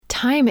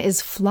time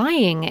is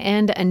flying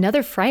and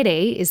another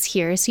Friday is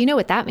here, so you know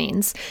what that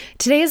means.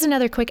 Today is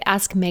another quick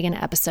Ask Megan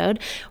episode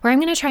where I'm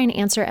going to try and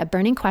answer a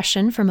burning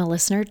question from a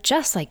listener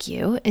just like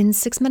you in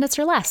 6 minutes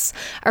or less.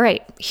 All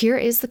right, here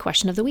is the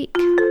question of the week.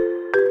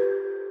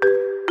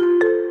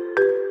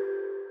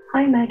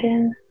 Hi,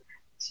 Megan.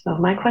 So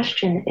my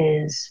question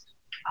is,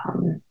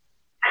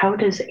 how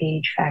does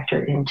age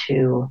factor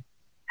into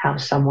how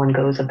someone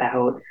goes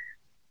about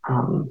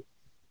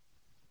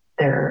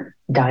their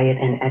diet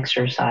and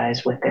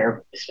exercise with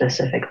their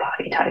specific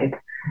body type?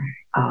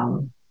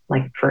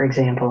 Like, for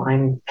example,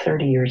 I'm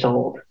 30 years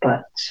old,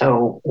 but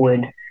so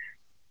would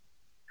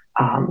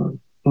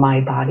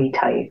my body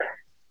type,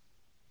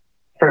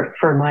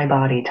 for my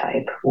body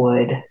type,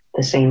 would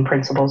the same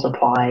principles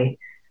apply,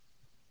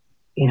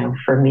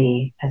 for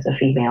me as a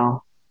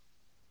female,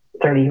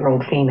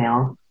 30-year-old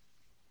female,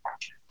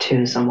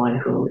 to someone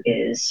who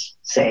is,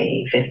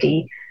 say,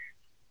 50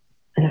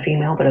 and a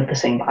female, but of the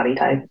same body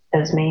type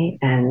as me?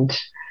 And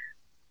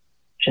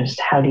just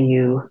how do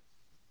you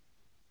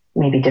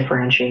maybe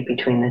differentiate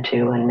between the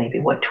two, and maybe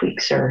what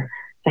tweaks or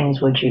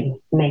things would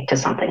you make to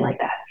something like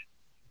that?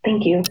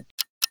 Thank you.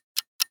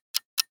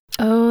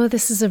 Oh,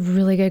 this is a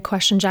really good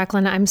question,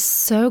 Jacqueline. I'm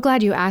so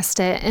glad you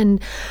asked it.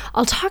 And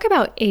I'll talk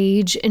about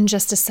age in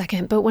just a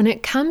second. But when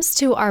it comes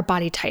to our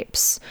body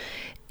types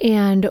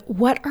and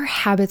what our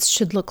habits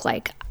should look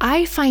like,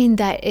 I find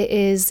that it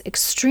is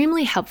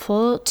extremely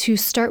helpful to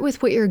start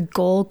with what your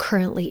goal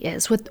currently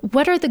is.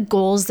 What are the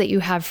goals that you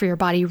have for your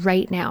body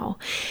right now?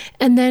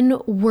 And then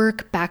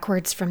work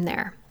backwards from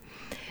there.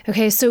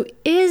 Okay, so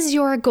is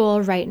your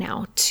goal right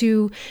now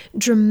to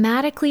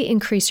dramatically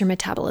increase your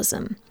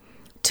metabolism,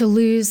 to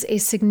lose a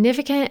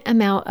significant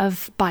amount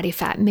of body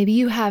fat? Maybe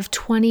you have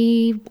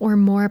 20 or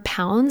more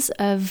pounds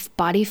of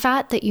body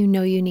fat that you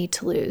know you need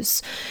to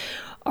lose.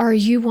 Are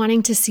you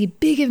wanting to see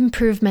big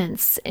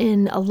improvements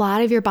in a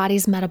lot of your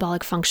body's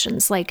metabolic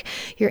functions, like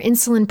your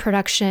insulin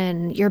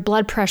production, your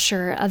blood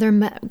pressure, other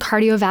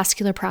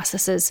cardiovascular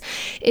processes?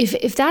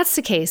 If that's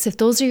the case, if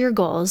those are your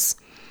goals,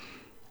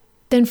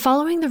 then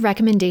following the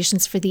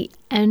recommendations for the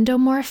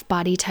endomorph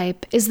body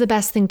type is the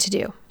best thing to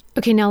do.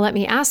 Okay, now let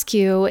me ask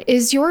you,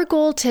 is your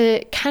goal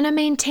to kind of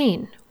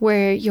maintain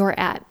where you're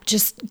at?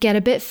 Just get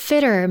a bit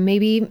fitter,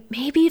 maybe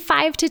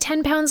 5 to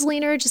 10 pounds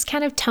leaner, just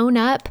kind of tone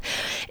up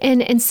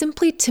and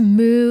simply to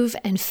move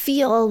and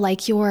feel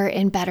like you're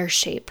in better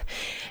shape.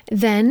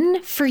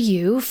 Then for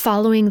you,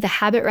 following the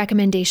habit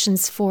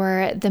recommendations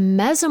for the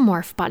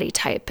mesomorph body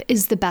type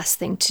is the best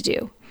thing to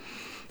do.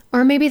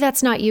 Or maybe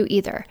that's not you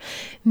either.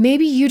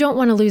 Maybe you don't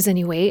want to lose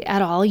any weight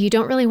at all. You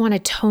don't really want to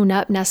tone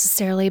up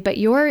necessarily, but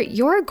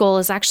your goal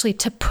is actually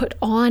to put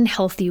on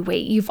healthy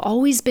weight. You've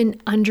always been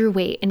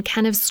underweight and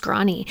kind of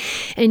scrawny,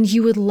 and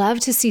you would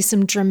love to see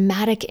some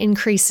dramatic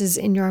increases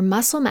in your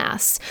muscle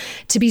mass,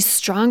 to be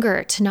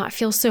stronger, to not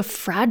feel so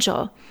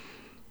fragile.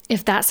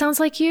 If that sounds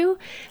like you,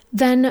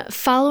 then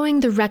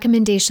following the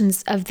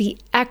recommendations of the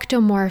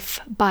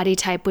ectomorph body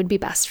type would be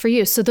best for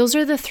you. So those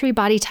are the 3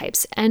 body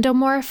types: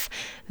 endomorph,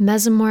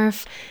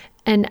 mesomorph,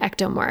 and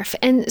ectomorph.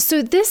 And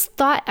so this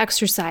thought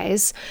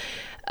exercise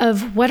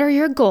of what are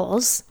your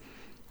goals,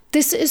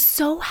 this is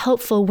so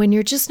helpful when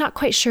you're just not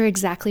quite sure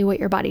exactly what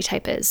your body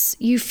type is.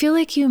 You feel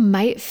like you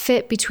might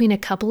fit between a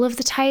couple of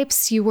the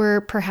types. You were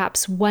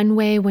perhaps one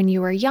way when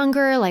you were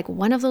younger, like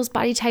one of those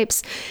body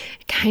types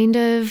kind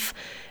of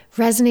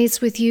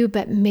resonates with you,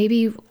 but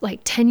maybe like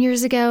 10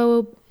 years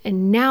ago,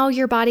 and now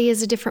your body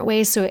is a different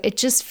way. So it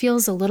just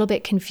feels a little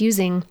bit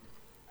confusing.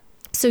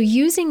 So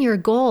using your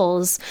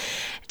goals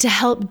to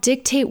help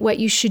dictate what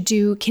you should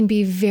do can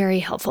be very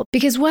helpful,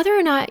 because whether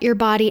or not your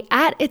body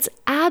at its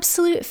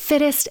absolute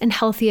fittest and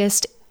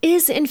healthiest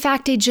is in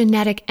fact a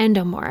genetic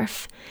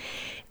endomorph,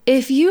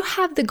 if you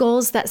have the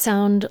goals that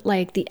sound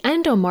like the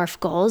endomorph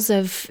goals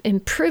of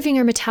improving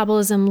your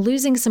metabolism,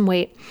 losing some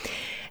weight,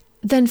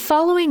 then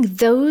following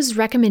those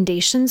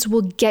recommendations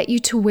will get you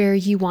to where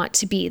you want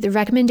to be. The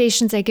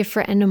recommendations I give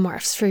for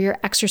endomorphs, for your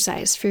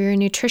exercise, for your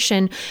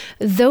nutrition,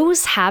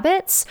 those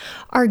habits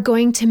are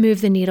going to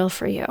move the needle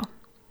for you.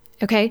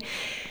 Okay?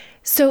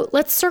 So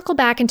let's circle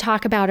back and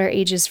talk about our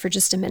ages for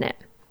just a minute.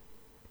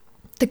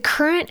 The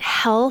current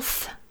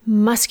health,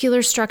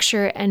 muscular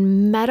structure,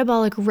 and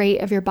metabolic rate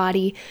of your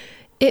body,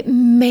 it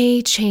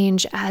may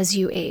change as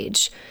you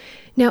age.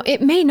 Now,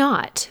 it may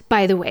not,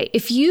 by the way.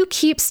 If you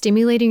keep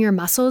stimulating your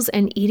muscles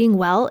and eating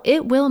well,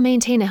 it will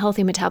maintain a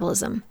healthy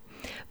metabolism.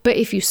 But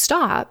if you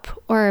stop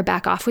or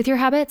back off with your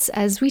habits,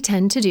 as we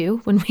tend to do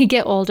when we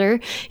get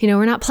older,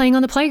 we're not playing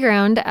on the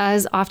playground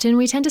as often,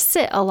 we tend to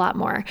sit a lot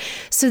more.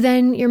 So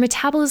then your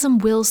metabolism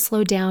will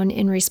slow down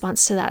in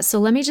response to that. So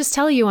let me just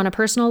tell you on a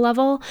personal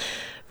level,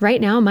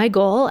 right now, my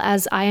goal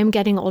as I am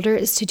getting older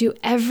is to do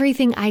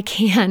everything I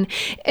can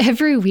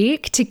every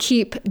week to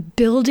keep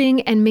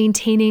building and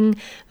maintaining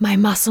my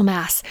muscle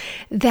mass.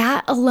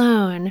 That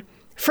alone,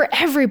 for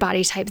every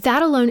body type,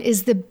 that alone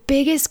is the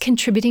biggest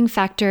contributing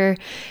factor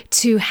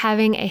to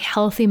having a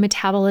healthy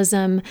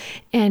metabolism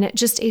and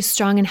just a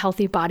strong and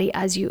healthy body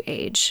as you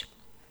age.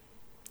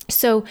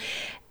 So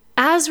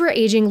as we're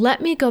aging, let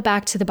me go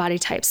back to the body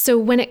types. So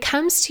when it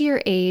comes to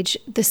your age,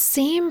 the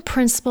same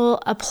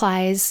principle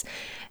applies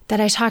that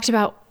I talked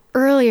about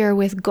earlier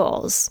with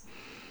goals.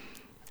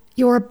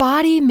 Your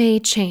body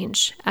may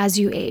change as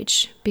you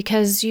age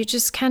because you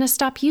just kind of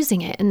stop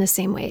using it in the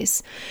same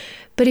ways.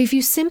 But if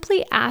you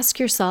simply ask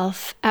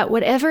yourself at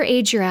whatever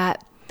age you're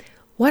at,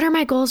 what are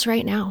my goals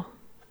right now?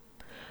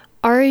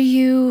 Are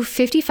you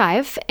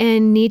 55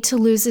 and need to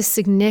lose a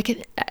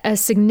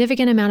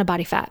significant amount of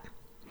body fat?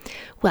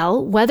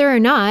 Well, whether or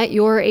not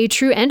you're a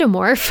true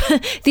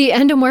endomorph, the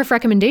endomorph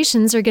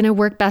recommendations are going to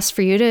work best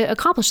for you to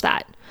accomplish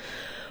that.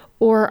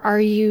 Or are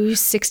you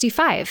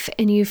 65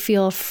 and you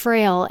feel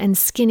frail and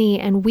skinny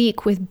and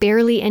weak with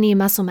barely any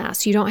muscle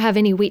mass? You don't have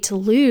any weight to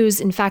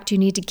lose. In fact, you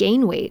need to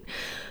gain weight.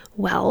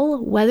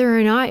 Well, whether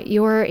or not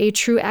you're a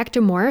true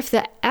ectomorph,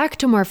 the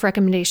ectomorph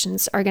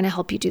recommendations are going to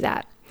help you do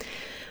that.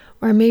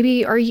 Or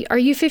maybe are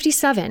you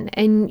 57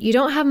 and you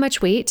don't have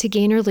much weight to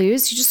gain or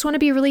lose? You just want to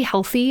be really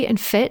healthy and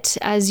fit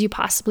as you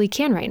possibly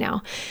can right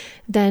now.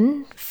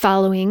 Then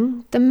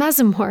following the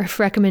mesomorph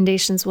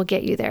recommendations will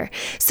get you there.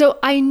 So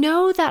I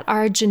know that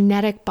our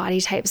genetic body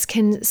types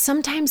can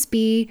sometimes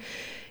be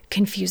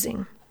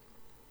confusing.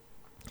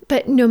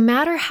 But no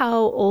matter how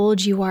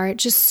old you are,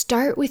 just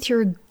start with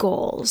your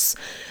goals.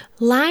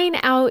 Line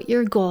out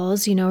your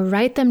goals,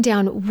 write them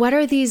down.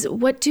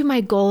 What do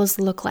my goals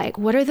look like?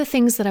 What are the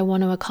things that I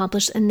want to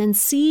accomplish? And then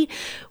see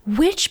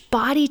which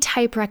body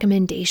type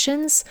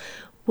recommendations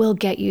will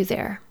get you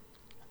there.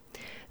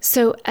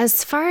 So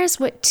as far as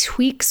what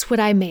tweaks would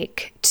I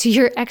make to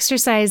your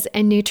exercise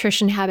and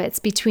nutrition habits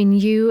between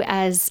you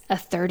as a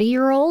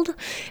 30-year-old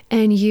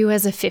and you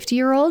as a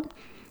 50-year-old,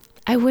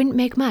 I wouldn't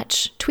make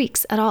much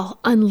tweaks at all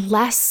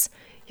unless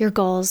your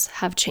goals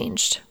have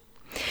changed.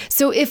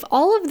 So if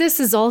all of this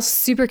is all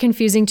super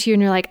confusing to you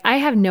and you're like, I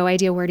have no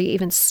idea where to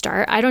even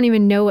start. I don't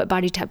even know what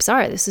body types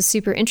are. This is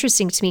super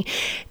interesting to me.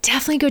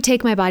 Definitely go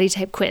take my body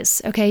type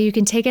quiz. Okay. You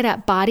can take it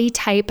at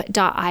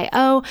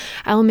bodytype.io.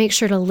 I will make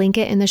sure to link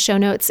it in the show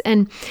notes.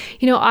 And,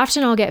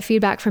 often I'll get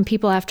feedback from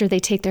people after they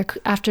take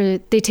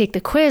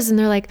the quiz and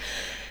they're like,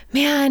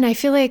 man, I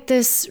feel like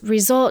this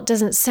result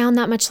doesn't sound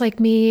that much like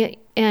me.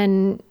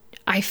 And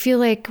I feel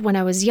like when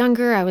I was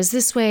younger, I was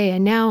this way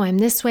and now I'm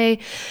this way.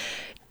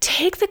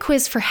 Take the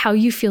quiz for how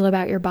you feel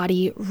about your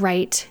body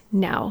right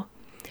now.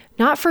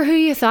 Not for who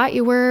you thought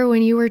you were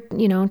when you were,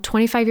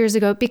 25 years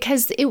ago,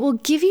 because it will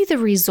give you the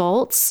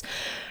results.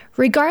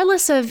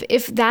 Regardless of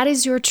if that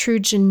is your true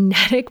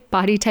genetic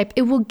body type,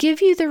 it will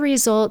give you the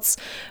results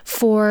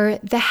for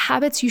the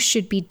habits you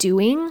should be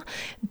doing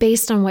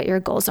based on what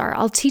your goals are.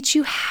 I'll teach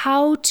you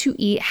how to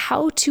eat,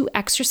 how to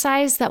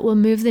exercise that will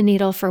move the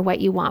needle for what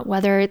you want,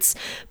 whether it's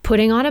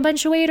putting on a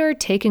bunch of weight or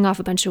taking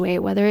off a bunch of weight,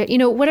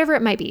 whatever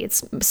it might be.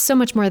 It's so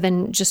much more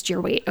than just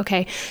your weight.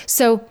 Okay.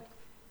 So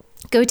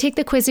go take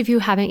the quiz if you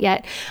haven't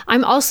yet.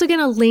 I'm also going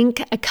to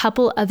link a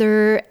couple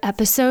other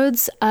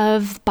episodes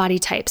of body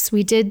types.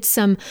 We did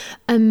some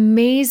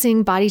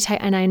amazing body type,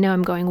 and I know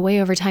I'm going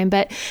way over time,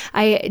 but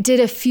I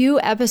did a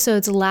few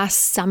episodes last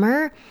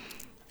summer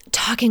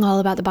talking all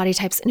about the body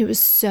types, and it was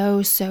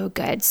so, so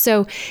good.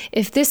 So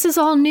if this is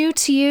all new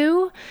to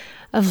you,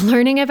 of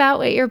learning about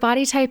what your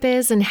body type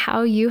is and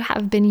how you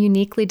have been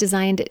uniquely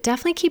designed,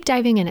 definitely keep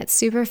diving in. It's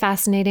super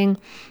fascinating.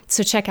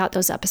 So check out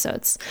those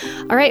episodes.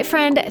 All right,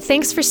 friend,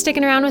 thanks for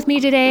sticking around with me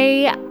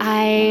today.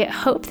 I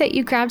hope that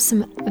you grabbed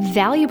some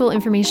valuable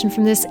information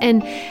from this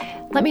and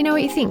let me know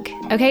what you think.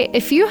 Okay.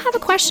 If you have a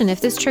question,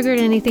 if this triggered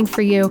anything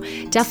for you,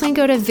 definitely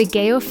go to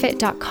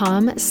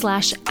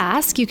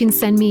vigeofit.com/ask. You can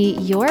send me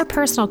your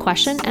personal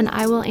question and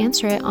I will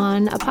answer it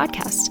on a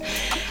podcast.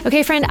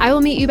 Okay, friend, I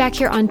will meet you back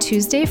here on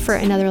Tuesday for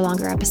another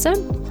longer episode.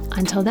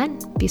 Until then,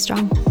 be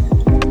strong.